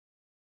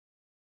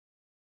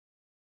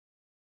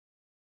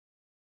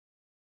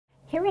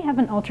Here we have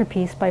an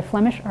altarpiece by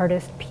Flemish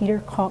artist Pieter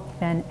Coecke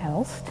van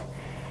Aelst,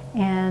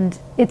 and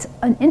it's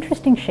an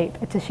interesting shape.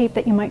 It's a shape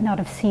that you might not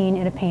have seen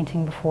in a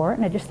painting before,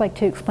 and I'd just like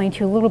to explain to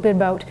you a little bit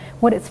about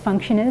what its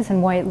function is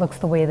and why it looks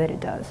the way that it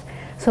does.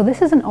 So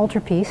this is an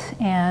altarpiece,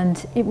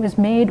 and it was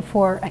made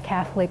for a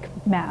Catholic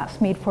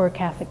mass, made for a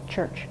Catholic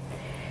church.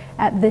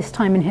 At this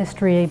time in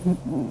history,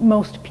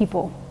 most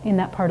people in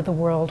that part of the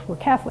world were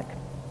Catholic.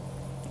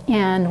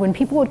 And when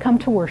people would come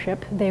to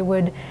worship, they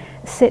would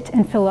sit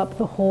and fill up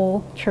the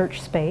whole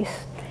church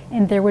space,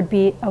 and there would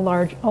be a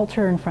large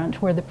altar in front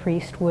where the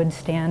priest would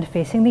stand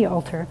facing the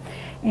altar,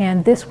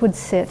 and this would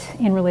sit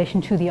in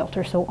relation to the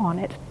altar, so on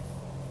it.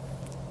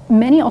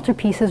 Many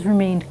altarpieces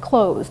remained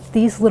closed.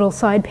 These little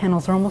side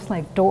panels are almost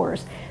like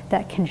doors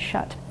that can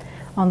shut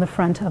on the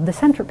front of the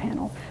center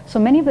panel. So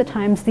many of the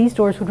times these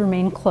doors would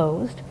remain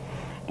closed,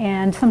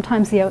 and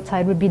sometimes the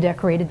outside would be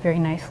decorated very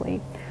nicely.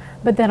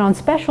 But then on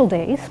special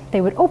days,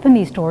 they would open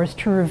these doors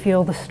to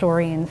reveal the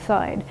story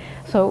inside.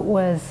 So it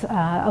was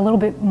a little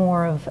bit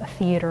more of a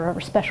theater or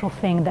a special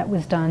thing that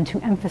was done to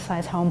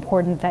emphasize how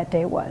important that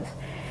day was.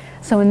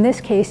 So in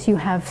this case, you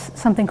have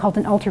something called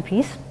an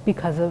altarpiece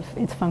because of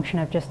its function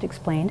I've just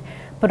explained,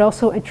 but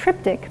also a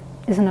triptych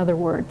is another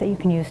word that you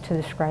can use to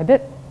describe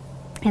it.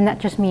 And that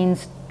just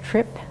means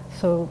trip,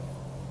 so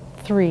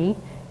three,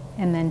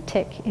 and then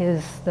tick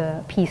is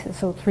the pieces,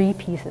 so 3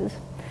 pieces.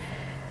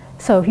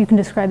 So you can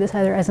describe this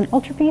either as an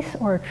altarpiece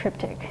or a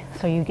triptych.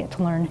 So you get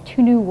to learn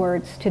 2 new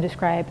words to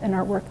describe an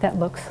artwork that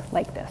looks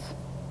like this.